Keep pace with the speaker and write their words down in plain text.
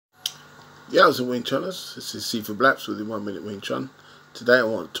Yeah, I was a Wing Chunners. This is C for Blaps with the 1 Minute Wing Chun. Today I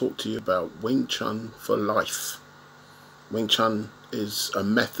want to talk to you about Wing Chun for life. Wing Chun is a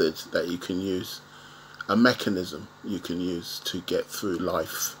method that you can use, a mechanism you can use to get through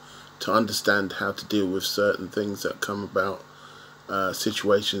life, to understand how to deal with certain things that come about,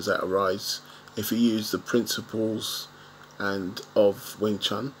 situations that arise. If you use the principles of Wing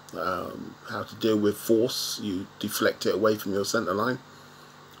Chun, how to deal with force, you deflect it away from your center line.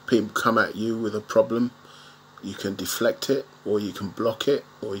 People come at you with a problem, you can deflect it, or you can block it,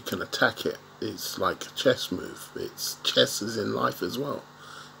 or you can attack it. It's like a chess move. It's chess is in life as well.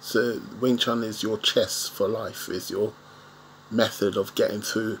 So Wing Chun is your chess for life. It's your method of getting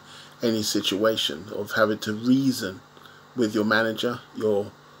through any situation, of having to reason with your manager,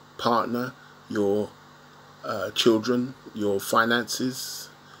 your partner, your children, your finances,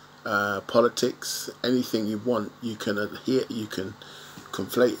 politics, anything you want. You can adhere. You can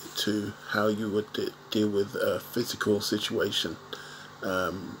conflate to how you would deal with a physical situation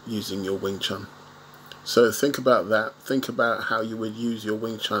using your Wing Chun. So think about that. Think about how you would use your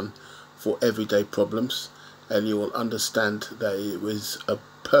Wing Chun for everyday problems, and you will understand that it is a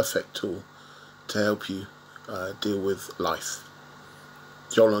perfect tool to help you deal with life.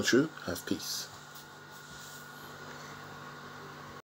 Chun, have peace.